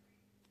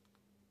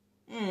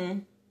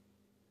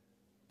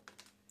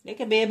 It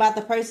could be about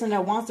the person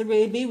that wants to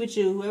really be with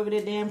you. Whoever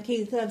that damn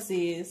King of Cups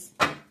is.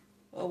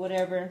 Or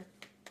whatever.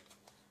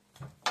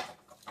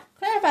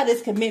 Clarify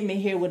this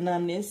commitment here with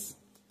numbness.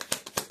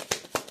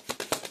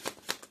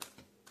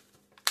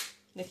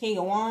 The King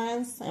of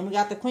Wands. And we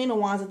got the Queen of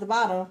Wands at the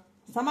bottom.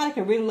 Somebody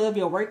can really love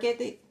your work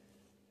ethic.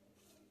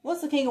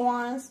 What's the King of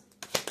Wands?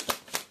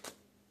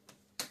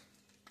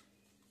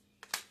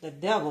 The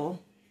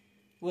Devil.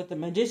 With the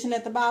Magician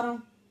at the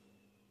bottom.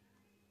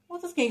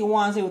 What's this King of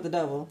Wands here with the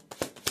Devil?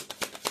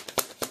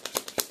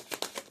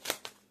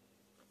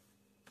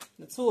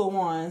 The Two of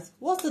Wands.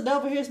 What's the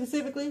Devil here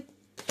specifically?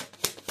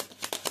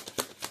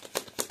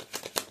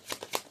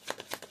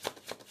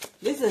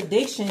 This is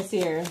addictions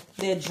here.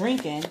 They're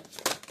drinking.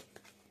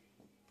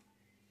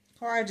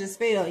 Card just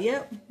fell.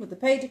 Yep. With the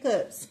Page of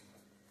Cups.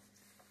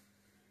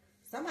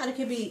 Somebody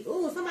could be.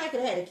 Ooh, somebody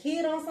could have had a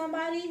kid on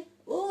somebody.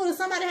 Ooh, does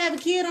somebody have a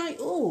kid on you?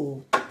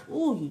 Ooh.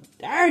 Ooh, you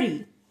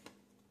dirty.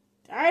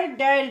 Dirty,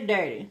 dirty,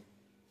 dirty.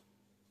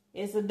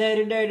 It's a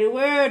dirty, dirty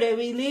world that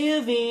we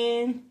live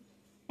in.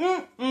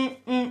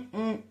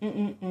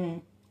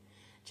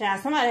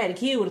 Child, somebody had a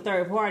kid with a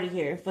third party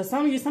here. For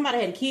some of you, somebody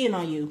had a kid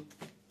on you.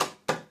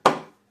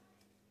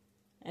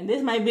 And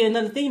this might be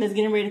another thing that's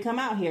getting ready to come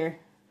out here.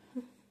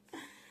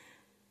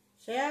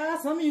 Child,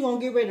 some of you gonna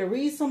get ready to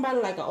read somebody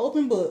like an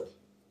open book.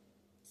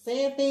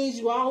 Saying things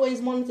you always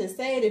wanted to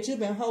say that you've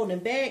been holding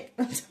back.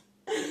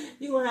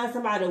 You're gonna have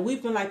somebody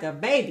weeping like a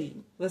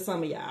baby with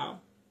some of y'all.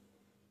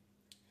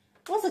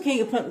 What's the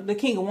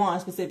King of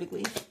Wands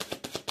specifically?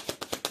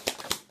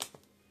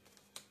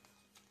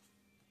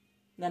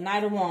 The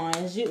Knight of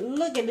Wands. You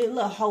look at this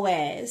little hoe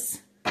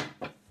ass.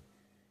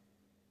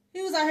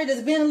 He was out here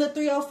just being a little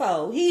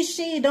 304. He,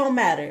 she, it don't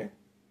matter.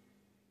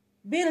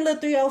 Being a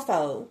little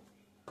 304.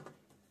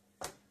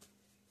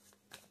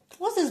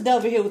 What's this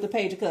Devil here with the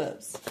Page of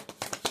Cups?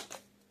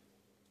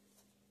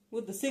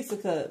 With the Six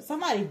of Cups.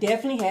 Somebody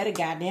definitely had a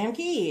goddamn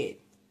kid.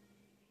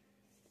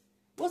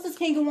 What's this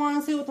King of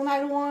Wands here with the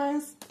Knight of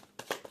Wands?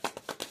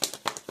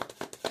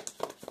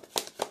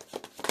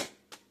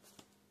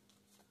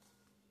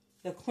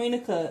 The Queen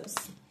of Cups.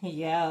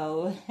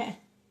 Yo.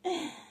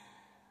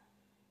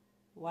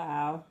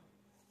 Wow.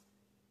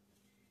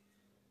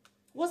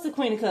 What's the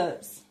Queen of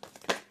Cups?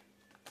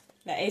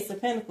 The Ace of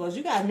Pentacles.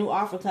 You got a new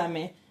offer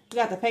coming. You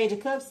got the Page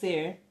of Cups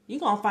here. You're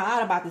going to find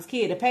out about this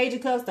kid. The Page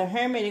of Cups, the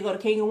Hermit, they go to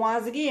King of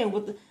Wands again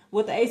with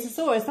the Ace of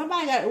Swords.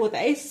 Somebody got with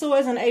the Ace of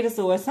Swords and the Eight of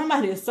Swords.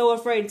 Somebody is so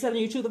afraid of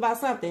telling you the truth about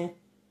something.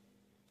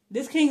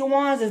 This King of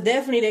Wands is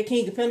definitely that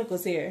King of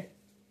Pentacles here.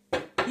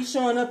 He's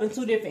showing up in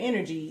two different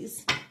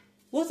energies.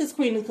 What's this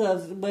Queen of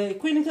Cups? But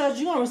Queen of Cups,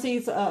 you're going to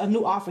receive a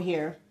new offer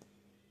here.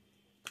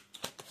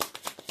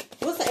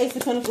 What's the Ace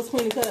of Pentacles,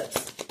 Queen of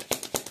Cups?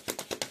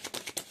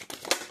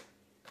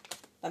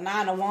 The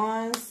Nine of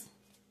Wands.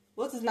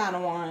 What's this Nine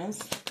of Wands?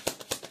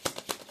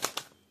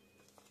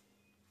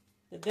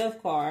 The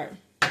Death card.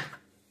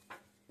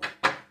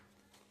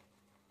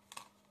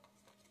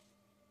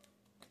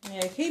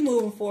 Yeah, keep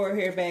moving forward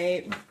here,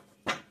 babe.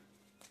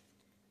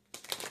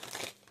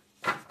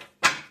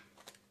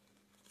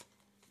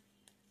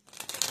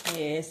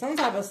 Yeah, some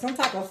type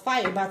of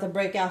fight about to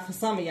break out for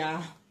some of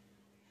y'all.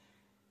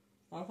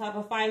 Some type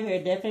of fight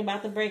here, definitely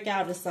about to break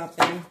out or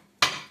something.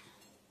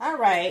 All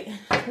right,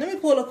 let me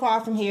pull a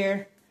card from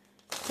here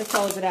to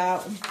close it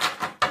out.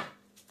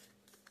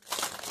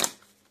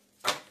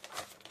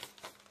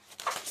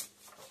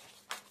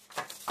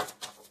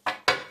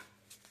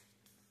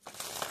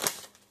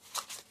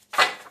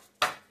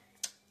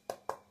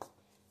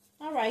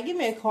 All right, give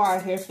me a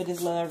card here for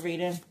this love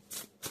reading.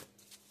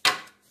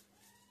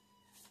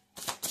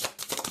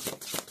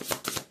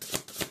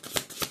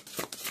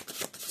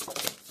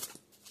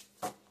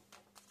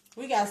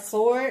 We got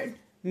Sword,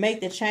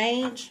 make the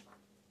change.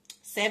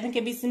 7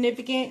 can be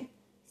significant.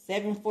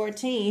 7,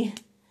 14.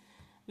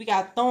 We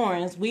got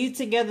Thorns, weave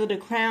together the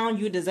crown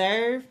you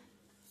deserve.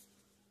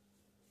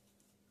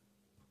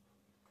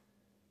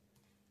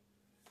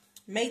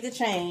 Make the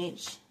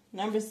change.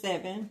 Number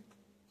 7.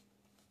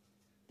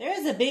 There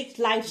is a big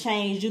life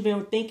change you've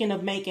been thinking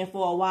of making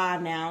for a while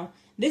now.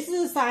 This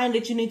is a sign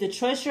that you need to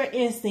trust your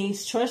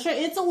instincts, trust your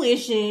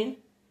intuition,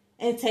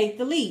 and take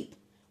the leap.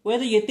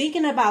 Whether you're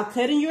thinking about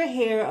cutting your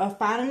hair or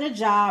finding a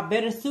job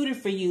better suited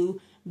for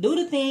you, do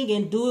the thing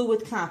and do it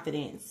with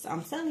confidence.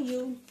 I'm telling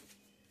you,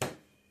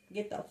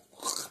 get the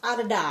fuck out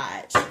of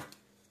Dodge.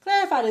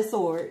 Clarify this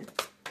Sword.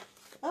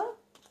 Oh,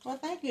 well,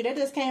 thank you. That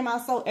just came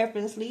out so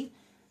effortlessly.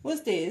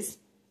 What's this?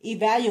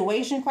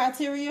 Evaluation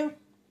criteria?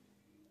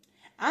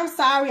 I'm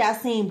sorry I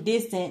seem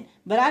distant,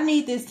 but I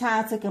need this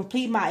time to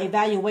complete my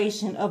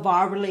evaluation of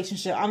our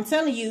relationship. I'm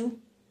telling you,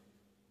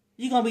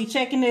 you're going to be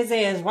checking his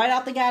ass right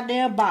out the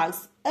goddamn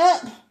box.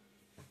 Up.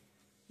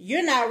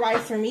 You're not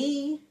right for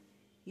me.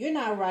 You're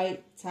not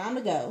right. Time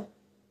to go.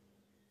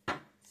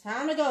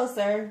 Time to go,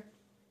 sir.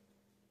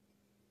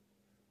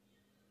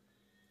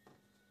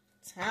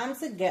 Time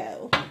to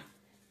go.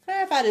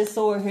 Clarify this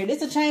Sword here.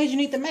 This is a change you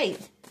need to make.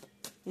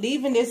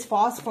 Leaving this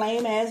false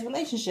flame ass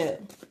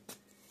relationship.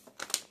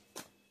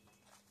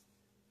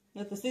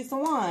 With the 6 of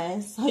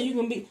Wands. So you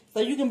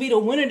can be the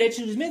winner that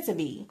you was meant to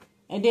be.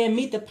 And then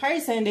meet the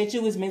person that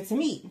you was meant to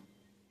meet.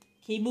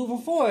 Keep moving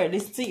forward.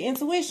 Listen to your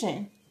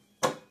intuition.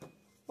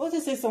 What's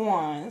the 6 of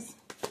Wands?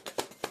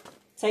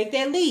 Take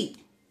that leap.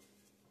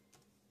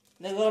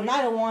 There go the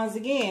Knight of Wands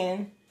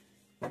again.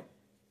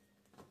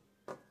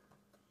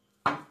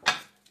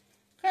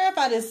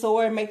 Clarify this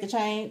Sword and make the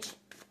change.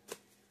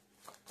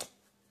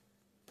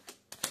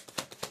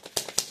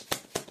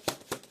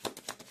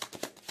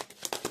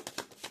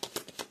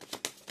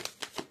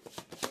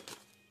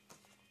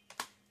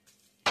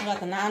 We got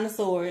the 9 of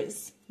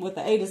Swords with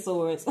the 8 of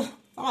Swords.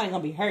 Somebody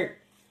gonna be hurt.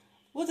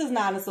 What's this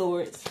 9 of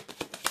Swords?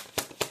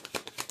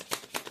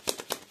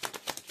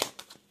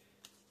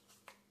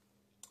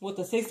 With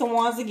the 6 of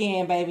Wands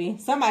again, baby.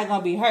 Somebody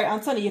gonna be hurt.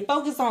 I'm telling you,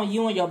 focus on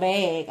you and your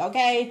bag,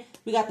 okay?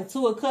 We got the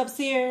 2 of Cups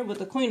here with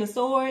the Queen of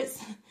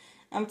Swords.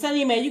 I'm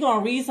telling you, man, you're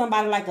gonna read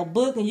somebody like a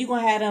book and you're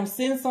gonna have them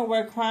sitting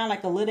somewhere crying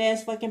like a little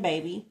ass fucking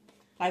baby.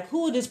 Like,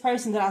 who is this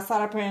person that I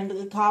sat up here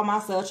and called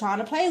myself trying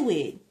to play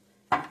with?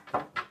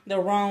 The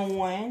wrong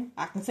one.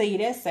 I can tell you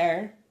that,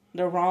 sir.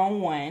 The wrong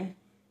one.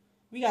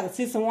 We got the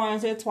 6 of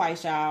Wands here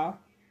twice, y'all.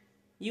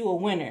 You a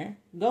winner.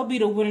 Go be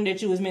the winner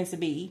that you was meant to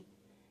be.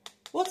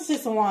 What's the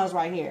 6 of Wands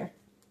right here?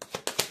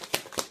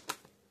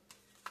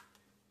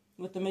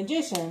 With the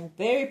Magician.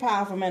 Very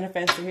powerful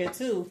manifestor here,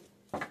 too.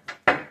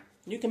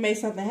 You can make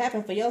something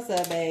happen for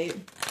yourself, babe.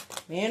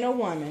 Man or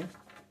woman.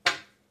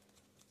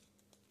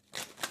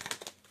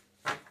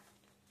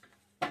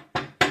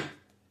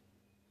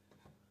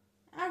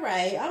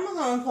 Alright, I'm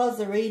going to close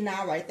the reading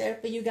out right there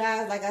for you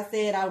guys. Like I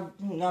said, I'm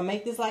going to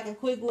make this like a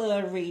quick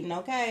love reading,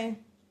 okay?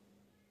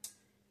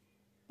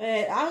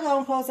 But I'm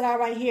going to close it out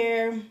right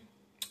here.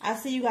 I'll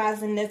see you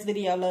guys in the next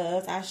video,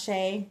 loves.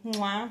 Ashe.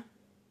 Mwah.